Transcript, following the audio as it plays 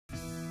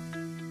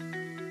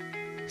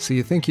So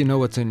you think you know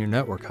what's in your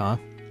network, huh?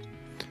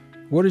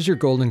 What is your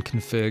golden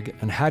config,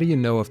 and how do you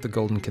know if the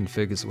golden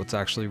config is what's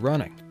actually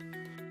running?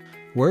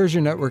 Where is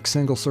your network's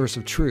single source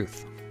of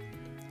truth?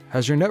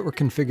 Has your network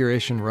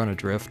configuration run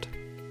adrift?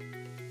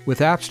 With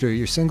Apstra,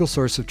 your single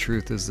source of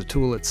truth is the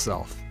tool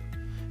itself.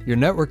 Your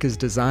network is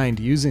designed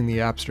using the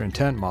Apstra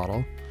intent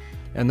model,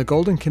 and the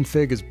golden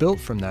config is built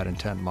from that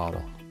intent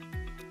model.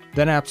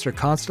 Then Apstra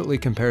constantly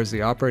compares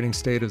the operating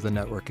state of the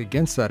network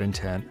against that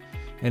intent,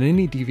 and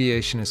any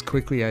deviation is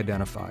quickly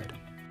identified.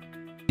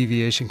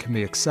 Deviation can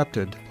be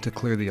accepted to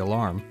clear the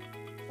alarm,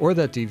 or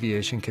that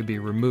deviation can be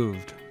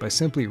removed by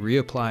simply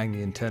reapplying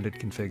the intended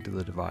config to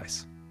the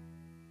device.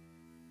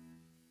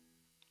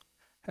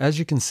 As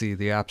you can see,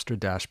 the Apstra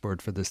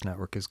dashboard for this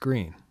network is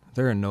green.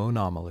 There are no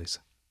anomalies.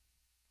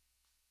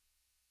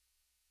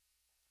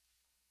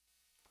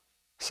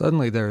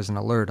 Suddenly there is an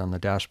alert on the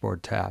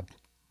dashboard tab.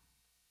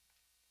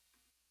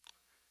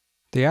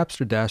 The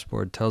Apstra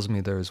dashboard tells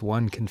me there is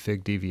one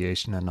config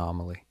deviation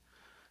anomaly.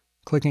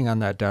 Clicking on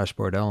that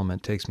dashboard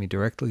element takes me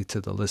directly to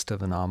the list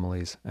of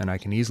anomalies, and I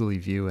can easily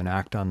view and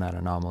act on that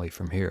anomaly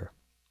from here.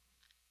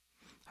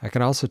 I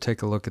can also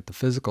take a look at the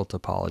physical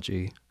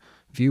topology,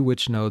 view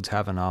which nodes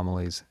have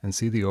anomalies, and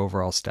see the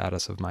overall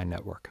status of my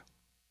network.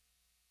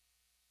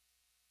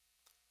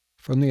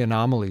 From the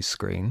anomalies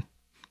screen,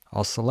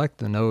 I'll select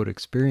the node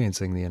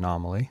experiencing the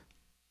anomaly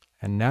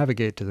and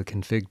navigate to the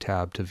config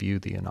tab to view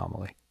the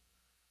anomaly.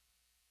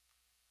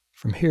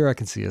 From here I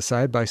can see a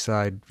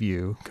side-by-side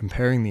view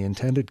comparing the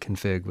intended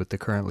config with the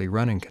currently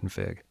running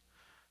config.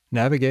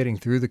 Navigating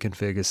through the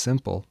config is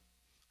simple,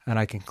 and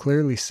I can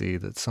clearly see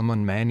that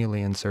someone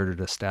manually inserted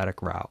a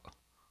static route.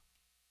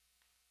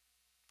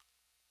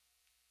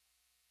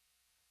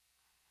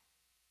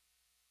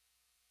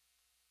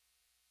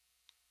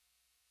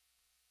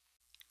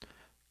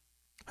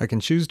 I can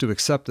choose to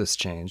accept this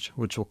change,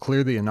 which will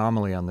clear the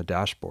anomaly on the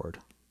dashboard.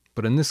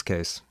 But in this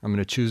case, I'm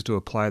going to choose to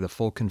apply the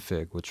full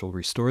config, which will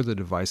restore the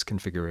device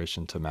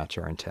configuration to match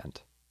our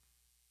intent.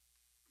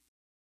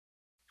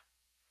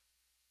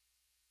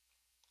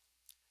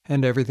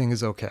 And everything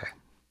is okay.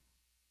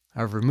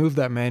 I've removed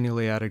that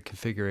manually added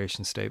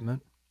configuration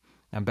statement.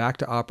 I'm back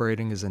to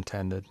operating as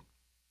intended.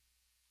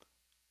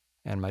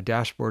 And my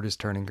dashboard is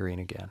turning green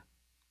again.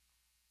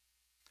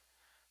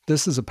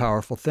 This is a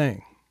powerful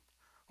thing.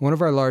 One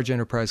of our large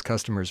enterprise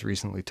customers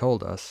recently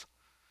told us,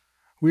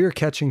 "We are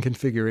catching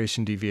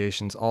configuration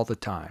deviations all the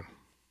time,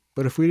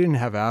 but if we didn't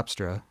have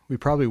Apstra, we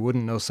probably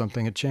wouldn't know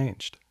something had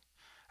changed.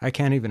 I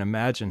can't even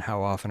imagine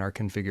how often our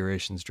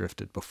configurations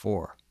drifted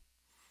before."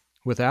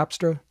 With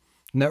Apstra,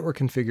 network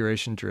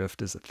configuration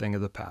drift is a thing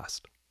of the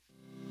past.